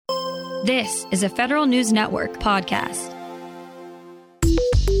This is a Federal News Network podcast.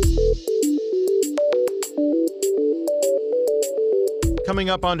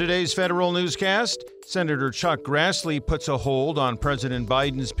 Coming up on today's Federal Newscast, Senator Chuck Grassley puts a hold on President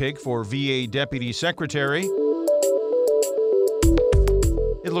Biden's pick for VA Deputy Secretary.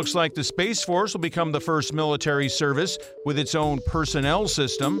 It looks like the Space Force will become the first military service with its own personnel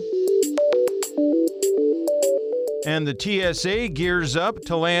system. And the TSA gears up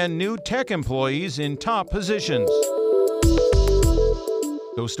to land new tech employees in top positions.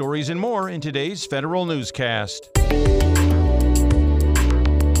 Those stories and more in today's Federal Newscast.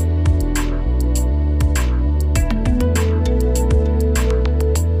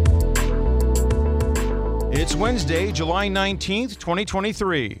 It's Wednesday, July 19th,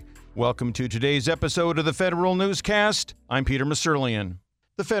 2023. Welcome to today's episode of the Federal Newscast. I'm Peter Muserlian.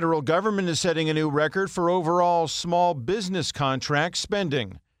 The federal government is setting a new record for overall small business contract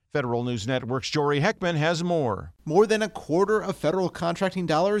spending. Federal News Network's Jory Heckman has more. More than a quarter of federal contracting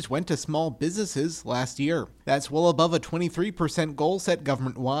dollars went to small businesses last year. That's well above a 23% goal set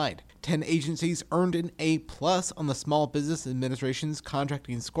government-wide. 10 agencies earned an A+ on the Small Business Administration's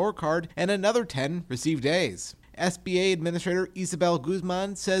contracting scorecard, and another 10 received A's. SBA Administrator Isabel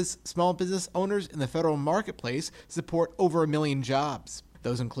Guzman says small business owners in the federal marketplace support over 1 million jobs.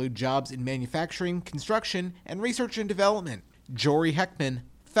 Those include jobs in manufacturing, construction, and research and development. Jory Heckman,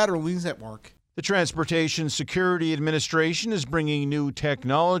 Federal News Network. The Transportation Security Administration is bringing new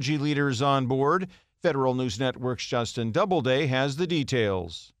technology leaders on board. Federal News Network's Justin Doubleday has the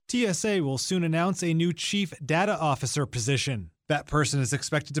details. TSA will soon announce a new Chief Data Officer position. That person is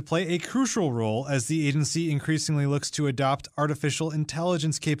expected to play a crucial role as the agency increasingly looks to adopt artificial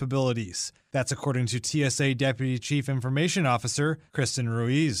intelligence capabilities. That's according to TSA Deputy Chief Information Officer Kristen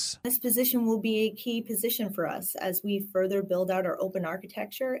Ruiz. This position will be a key position for us as we further build out our open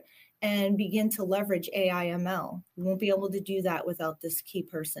architecture and begin to leverage AI/ML. We won't be able to do that without this key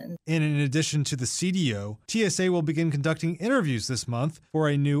person. And in addition to the CDO, TSA will begin conducting interviews this month for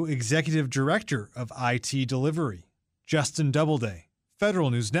a new Executive Director of IT Delivery. Justin Doubleday,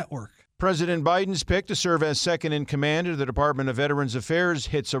 Federal News Network. President Biden's pick to serve as second in command of the Department of Veterans Affairs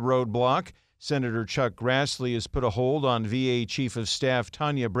hits a roadblock. Senator Chuck Grassley has put a hold on VA Chief of Staff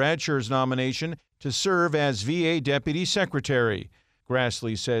Tanya Bradshaw's nomination to serve as VA Deputy Secretary.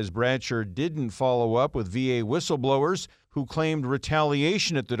 Grassley says Bradshaw didn't follow up with VA whistleblowers who claimed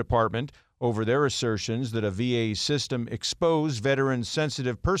retaliation at the department over their assertions that a VA system exposed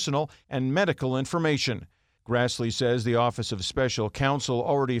veteran-sensitive personal and medical information. Grassley says the Office of Special Counsel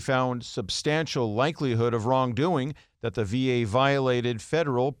already found substantial likelihood of wrongdoing, that the VA violated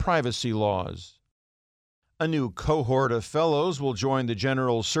federal privacy laws. A new cohort of fellows will join the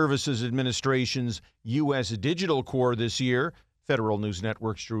General Services Administration's U.S. Digital Corps this year. Federal News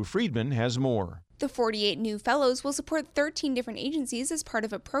Network's Drew Friedman has more. The 48 new fellows will support 13 different agencies as part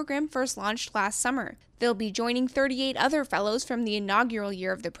of a program first launched last summer. They'll be joining 38 other fellows from the inaugural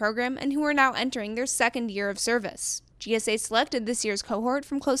year of the program and who are now entering their second year of service. GSA selected this year's cohort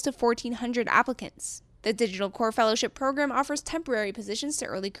from close to 1,400 applicants. The Digital Corps Fellowship Program offers temporary positions to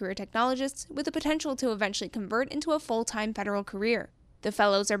early career technologists with the potential to eventually convert into a full-time federal career. The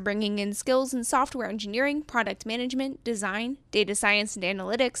fellows are bringing in skills in software engineering, product management, design, data science and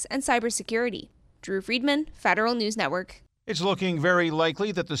analytics, and cybersecurity. Drew Friedman, Federal News Network. It's looking very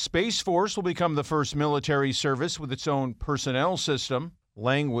likely that the Space Force will become the first military service with its own personnel system.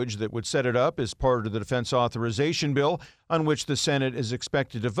 Language that would set it up is part of the Defense Authorization Bill, on which the Senate is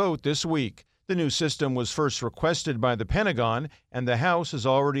expected to vote this week. The new system was first requested by the Pentagon, and the House has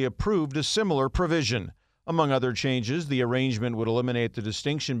already approved a similar provision. Among other changes, the arrangement would eliminate the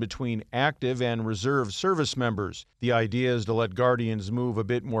distinction between active and reserve service members. The idea is to let Guardians move a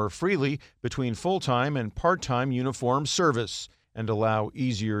bit more freely between full-time and part-time uniformed service and allow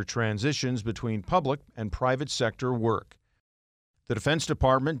easier transitions between public and private sector work. The Defense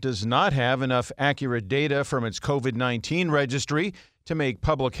Department does not have enough accurate data from its COVID-19 registry to make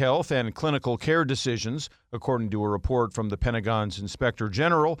public health and clinical care decisions, according to a report from the Pentagon's Inspector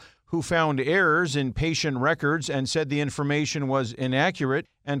General, who found errors in patient records and said the information was inaccurate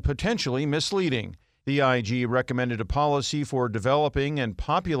and potentially misleading. The IG recommended a policy for developing and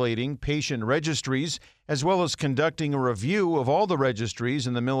populating patient registries, as well as conducting a review of all the registries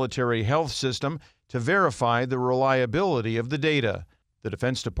in the military health system to verify the reliability of the data. The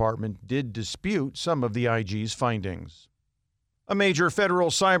Defense Department did dispute some of the IG's findings. A major federal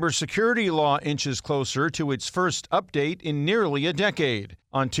cybersecurity law inches closer to its first update in nearly a decade.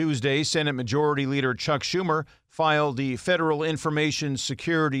 On Tuesday, Senate Majority Leader Chuck Schumer filed the Federal Information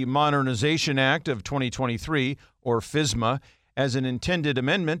Security Modernization Act of 2023, or FISMA, as an intended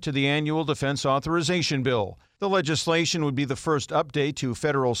amendment to the annual defense authorization bill. The legislation would be the first update to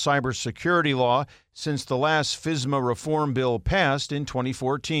federal cybersecurity law since the last FISMA reform bill passed in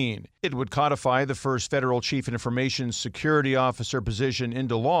 2014. It would codify the first federal Chief Information Security Officer position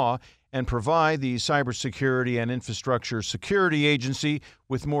into law and provide the Cybersecurity and Infrastructure Security Agency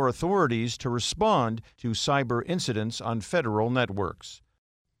with more authorities to respond to cyber incidents on federal networks.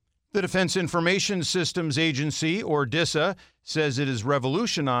 The Defense Information Systems Agency, or DISA, says it has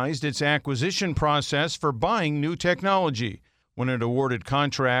revolutionized its acquisition process for buying new technology when it awarded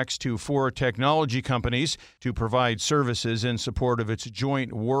contracts to 4 technology companies to provide services in support of its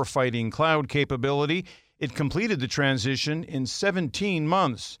joint warfighting cloud capability. It completed the transition in 17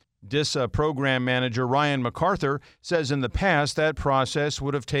 months. DISA program manager Ryan MacArthur says in the past that process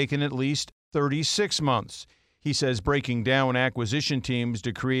would have taken at least 36 months. He says breaking down acquisition teams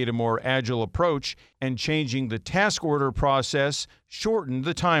to create a more agile approach and changing the task order process shortened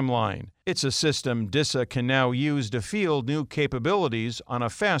the timeline. It's a system DISA can now use to field new capabilities on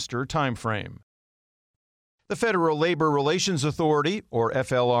a faster time frame. The Federal Labor Relations Authority, or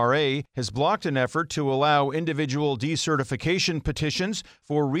FLRA, has blocked an effort to allow individual decertification petitions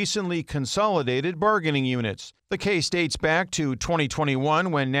for recently consolidated bargaining units. The case dates back to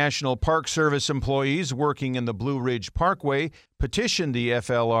 2021 when National Park Service employees working in the Blue Ridge Parkway petitioned the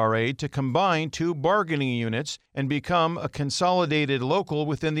FLRA to combine 2 bargaining units and become a consolidated local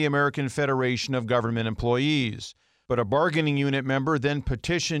within the American Federation of Government Employees. But a bargaining unit member then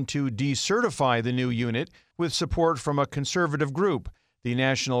petitioned to decertify the new unit with support from a conservative group, the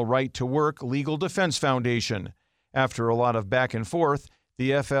National Right to Work Legal Defense Foundation. After a lot of back and forth,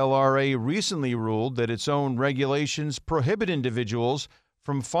 the FLRA recently ruled that its own regulations prohibit individuals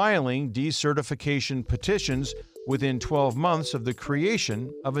from filing decertification petitions within 12 months of the creation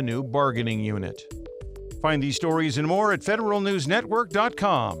of a new bargaining unit. Find these stories and more at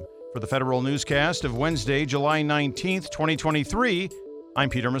federalnewsnetwork.com. For the Federal Newscast of Wednesday, July 19th, 2023, I'm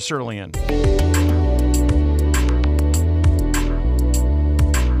Peter Masurlian.